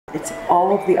It's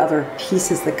all of the other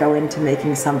pieces that go into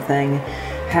making something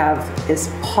have as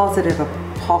positive a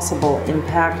possible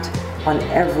impact on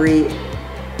every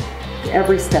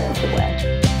step of the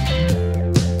way.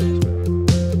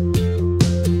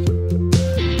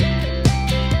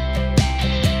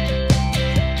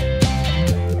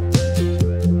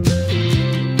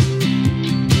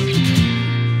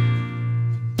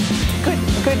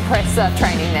 Good press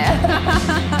training there.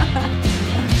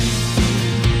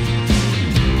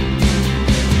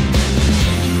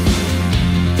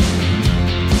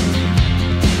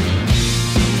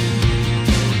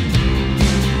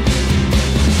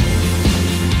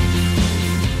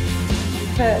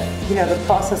 The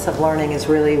process of learning is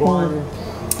really one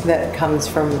that comes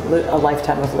from a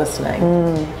lifetime of listening.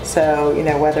 So,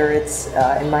 whether it's,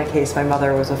 in my case, my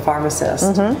mother was a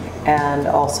pharmacist and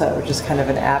also just kind of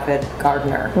an avid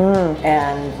gardener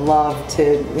and loved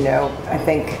to, I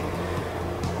think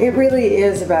it really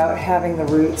is about having the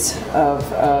roots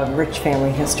of rich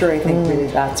family history. I think really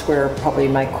that's where probably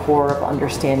my core of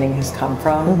understanding has come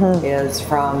from, is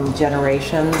from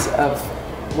generations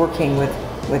of working with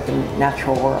the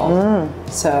natural world.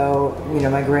 So,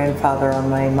 my grandfather on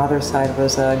my mother's side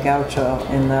was a gaucho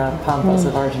in the pampas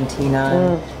of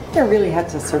Argentina, and really had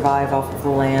to survive off of the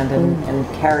land and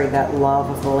carry that love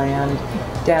of the land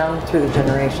down through the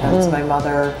generations. My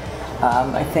mother,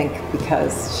 I think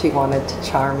because she wanted to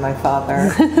charm my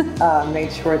father,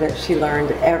 made sure that she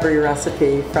learned every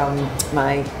recipe from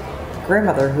my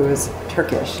grandmother, who was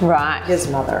Turkish, his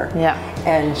mother.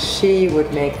 And she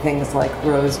would make things like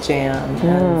rose jam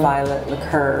and violet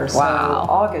liqueur. So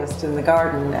August in the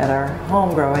garden at our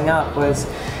home growing up was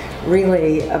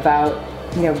really about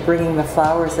bringing the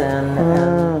flowers in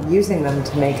and using them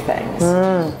to make things.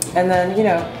 And then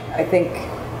I think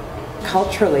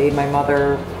culturally my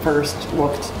mother first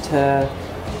looked to,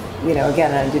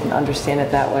 again, I didn't understand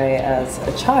it that way as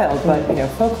a child, but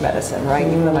folk medicine, right?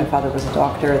 Even though my father was a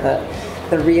doctor,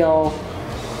 the real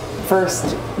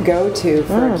first go-to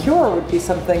for a cure would be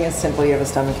something as simple. You have a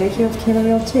stomach ache, you have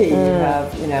chamomile tea. You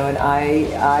have, an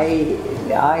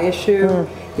eye issue.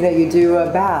 You do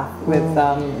a bath with,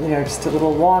 just a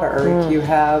little water. If you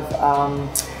have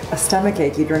a stomach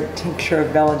ache, you drink tincture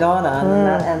of belladonna, and then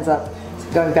that ends up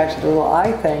going back to the little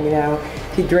eye thing.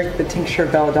 If you drink the tincture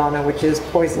of belladonna, which is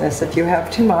poisonous if you have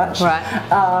too much,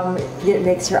 it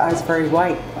makes your eyes very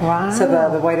white. So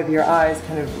the white of your eyes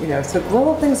kind of, so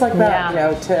little things like that,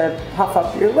 to puff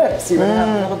up your lips. You would have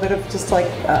a little bit of just like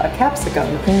a capsicum.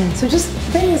 So just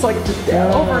things like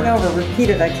over and over,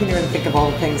 repeated. I can't even think of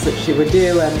all the things that she would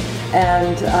do,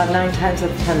 and 9 times out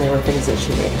of 10 they were things that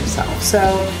she made herself. So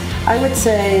I would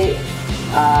say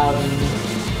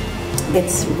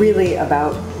it's really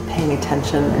about paying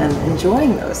attention and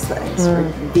enjoying those things,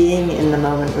 being in the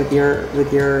moment with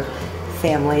your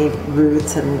family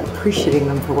roots and appreciating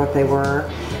them for what they were.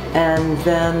 And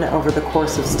then over the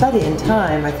course of study and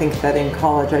time, I think that in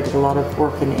college I did a lot of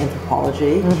work in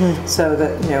anthropology, so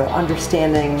that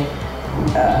understanding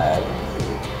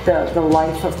the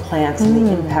life of plants and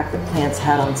the impact that plants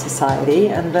had on society,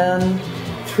 and then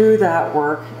through that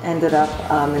work ended up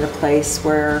in a place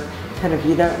where kind of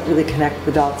you don't really connect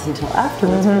the dots until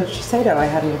afterwards. But at Shiseido, I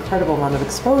had an incredible amount of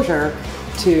exposure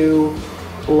to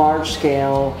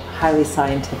large-scale, highly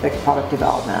scientific product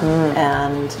development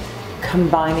and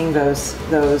combining those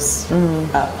points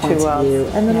of view.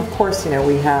 And then, of course,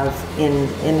 we have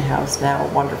in-house now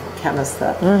a wonderful chemist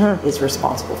that is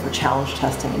responsible for challenge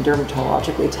testing and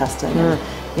dermatologically testing. And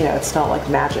it's not like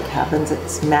magic happens.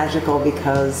 It's magical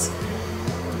because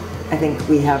I think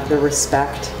we have the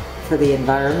respect for the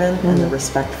environment and the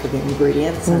respect for the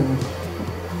ingredients, and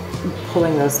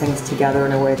pulling those things together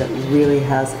in a way that really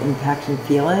has impact and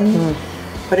feeling.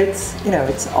 But it's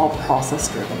it's all process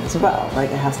driven as well. Like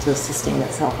it has to sustain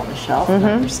itself on the shelf and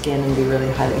on your skin and be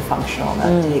really highly functional.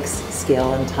 That takes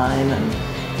skill and time and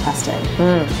testing.